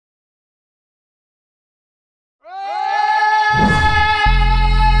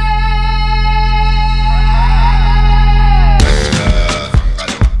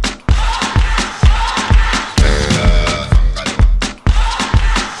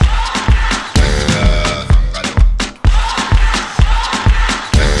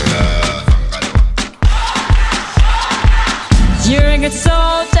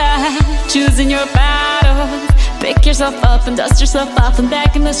yourself up and dust yourself off and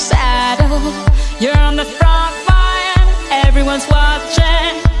back in the saddle. You're on the front line, everyone's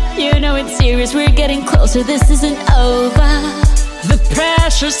watching. You know it's serious, we're getting closer, this isn't over. The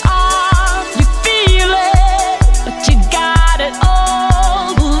pressure's on, you feel it, but you got it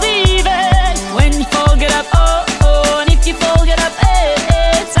all, believe it. When you fall, get up, oh, oh, and if you fall, get up, eh,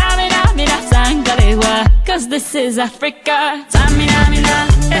 eh. Samina, mina, sangalewa, cause this is Africa. Samina, mina,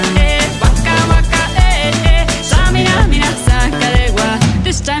 eh, eh, waka, waka, eh, eh. Samina, mina, sangalewa,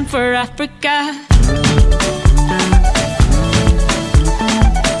 this time for Africa.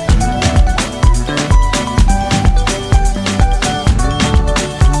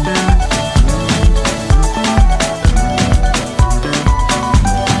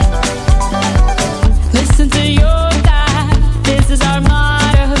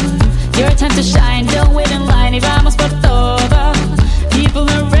 Time to shine, don't wait in line, y vamos por todo. People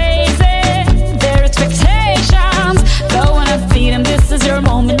are raising their expectations. Go on and feed them, this is your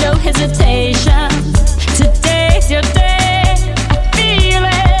moment, no hesitation. Today's your day, I feel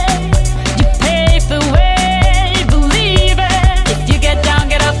it. You pave the way, believe it. If you get down,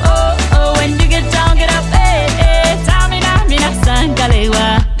 get up, oh, oh. When you get down, get up, eh, eh. Samina, mina,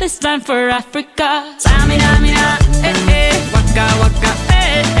 sangalewa, this time for Africa. Samina, mina, eh, eh. Waka, waka,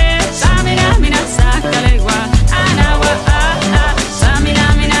 eh, eh. Samina, mina, sangalewa, anawa, ah, ah. Samina,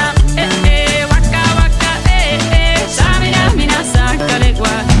 mina, eh, eh. Waka, waka, eh, eh. Samina, mina,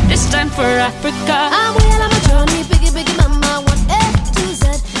 sangalewa, this time for Africa. I'm well on my journey, biggie, biggie mama, 1 A to Z.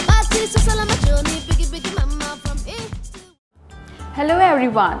 My sister's all on my journey, biggie, biggie mama, from east to... Hello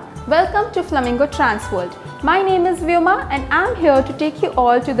everyone, welcome to Flamingo Transworld. My name is Vyoma and I'm here to take you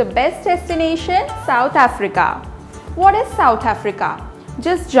all to the best destination, South Africa. What is South Africa?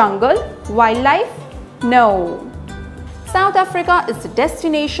 Just jungle? Wildlife? No. South Africa is a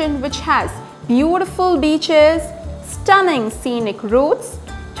destination which has beautiful beaches, stunning scenic routes,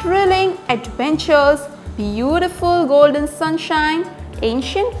 thrilling adventures, beautiful golden sunshine,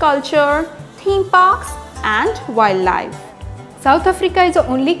 ancient culture, theme parks and wildlife. South Africa is the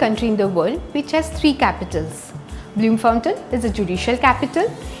only country in the world which has 3 capitals. Bloemfontein is the judicial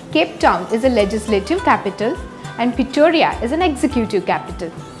capital, Cape Town is the legislative capital, and Pretoria is an executive capital.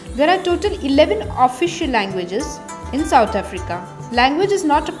 There are total 11 official languages in South Africa. Language is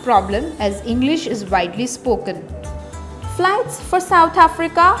not a problem as English is widely spoken. Flights for South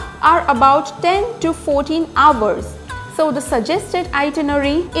Africa are about 10 to 14 hours, so the suggested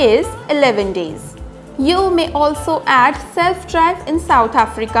itinerary is 11 days. You may also add self-drive in South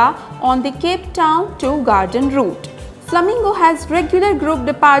Africa on the Cape Town to Garden route. Flamingo has regular group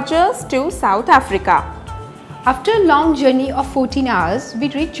departures to South Africa. After a long journey of 14 hours, we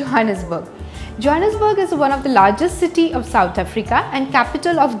reach Johannesburg. Johannesburg is one of the largest cities of South Africa and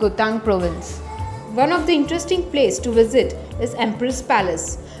capital of Gauteng province. One of the interesting places to visit is Emperor's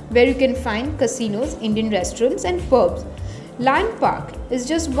Palace, where you can find casinos, Indian restaurants and pubs. Lion Park is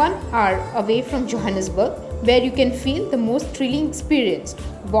just 1 hour away from Johannesburg, where you can feel the most thrilling experience,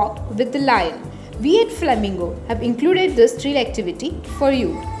 walk with the lion. We at Flamingo have included this thrill activity for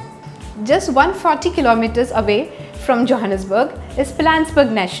you. Just 140 kilometers away from Johannesburg is Flamingo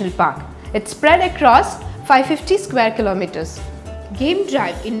National Park. It's spread across 550 square kilometers. Game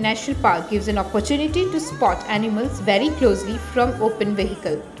drive in National Park gives an opportunity to spot animals very closely from open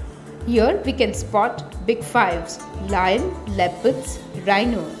vehicle. Here we can spot big fives, lion, leopards,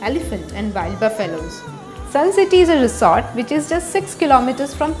 rhino, elephant and wild buffaloes. Sun City is a resort which is just 6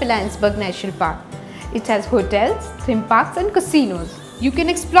 kilometers from Flamingo National Park. It has hotels, theme parks and casinos. You can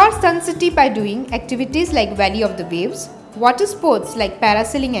explore Sun City by doing activities like Valley of the Waves, water sports like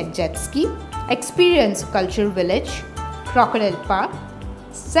parasailing and jet ski, experience Culture Village, Crocodile Park,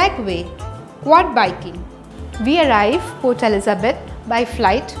 Segway, quad biking. We arrive Port Elizabeth by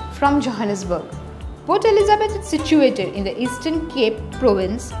flight from Johannesburg. Port Elizabeth is situated in the Eastern Cape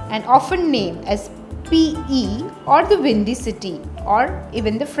province and often named as PE or the Windy City or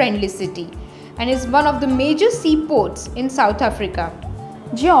even the Friendly City, and is one of the major seaports in South Africa.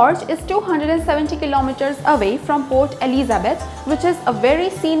 George is 270 kilometers away from Port Elizabeth, which is a very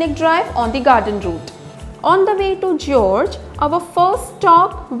scenic drive on the Garden route. On the way to George, our first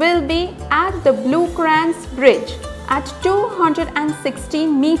stop will be at the Blue Cranes Bridge. At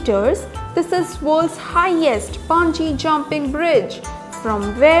 216 meters, this is world's highest bungee jumping bridge,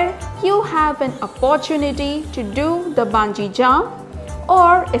 from where you have an opportunity to do the bungee jump,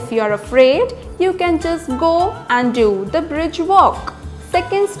 or if you are afraid, you can just go and do the bridge walk.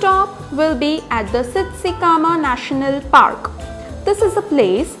 Second stop will be at the Tsitsikamma National Park. This is a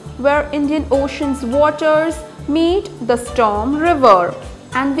place where Indian Ocean's waters meet the Storm River.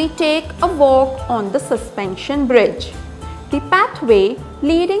 and we take a walk on the suspension bridge. The pathway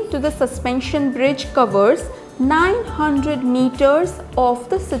leading to the suspension bridge covers 900 meters of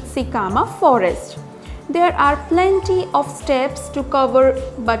the Sitsikama forest. There are plenty of steps to cover,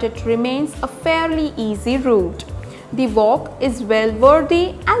 but it remains a fairly easy route. The walk is well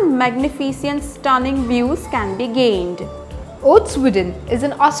worthy and magnificent stunning views can be gained. Sweden is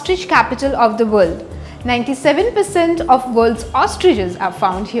an ostrich capital of the world. 97% of world's ostriches are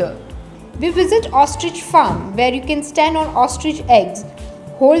found here. We visit ostrich farm where you can stand on ostrich eggs,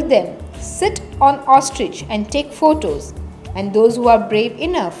 hold them, sit on ostrich and take photos. And those who are brave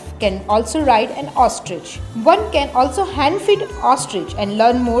enough can also ride an ostrich. One can also hand feed ostrich and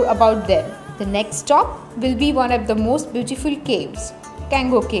learn more about them. The next stop will be one of the most beautiful caves,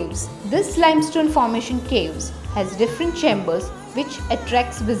 Kango Caves. This limestone formation caves has different chambers which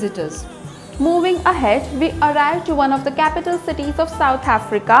attracts visitors. Moving ahead, we arrive to one of the capital cities of South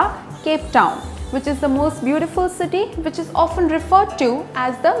Africa, Cape Town, which is the most beautiful city, which is often referred to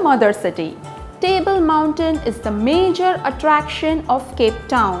as the Mother City. Table Mountain is the major attraction of Cape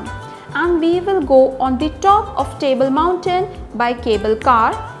Town, and we will go on the top of Table Mountain by cable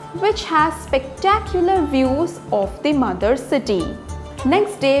car, which has spectacular views of the Mother City.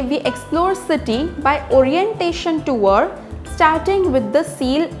 Next day, we explore city by orientation tour, starting with the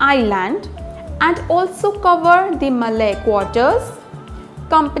Seal Island, and also cover the Malay Quarters,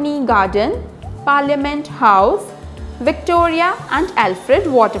 Company Garden, Parliament House, Victoria and Alfred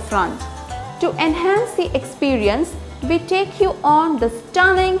waterfront. To enhance the experience, we take you on the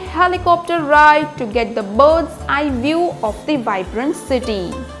stunning helicopter ride to get the bird's eye view of the vibrant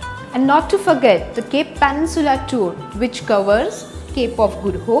city. And not to forget the Cape Peninsula tour, which covers Cape of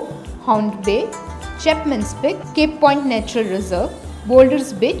Good Hope, Hound Bay, Chapman's Peak, Cape Point Natural Reserve,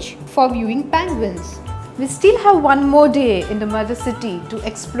 Boulders Beach for viewing penguins. We still have one more day in the Mother City to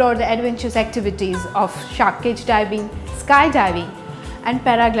explore the adventurous activities of shark cage diving, skydiving and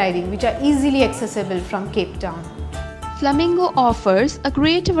paragliding, which are easily accessible from Cape Town. Flamingo offers a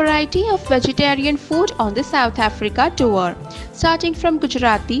great variety of vegetarian food on the South Africa tour, starting from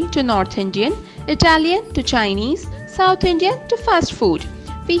Gujarati to North Indian, Italian to Chinese, South Indian to fast food.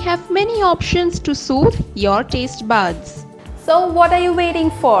 We have many options to soothe your taste buds. So what are you waiting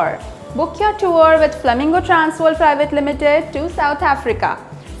for? Book your tour with Flamingo Transworld Private Limited to South Africa.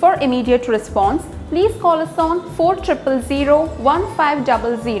 For immediate response, please call us on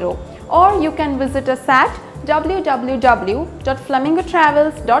 40001500, or you can visit us at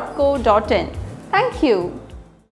www.flamingotravels.co.in. Thank you.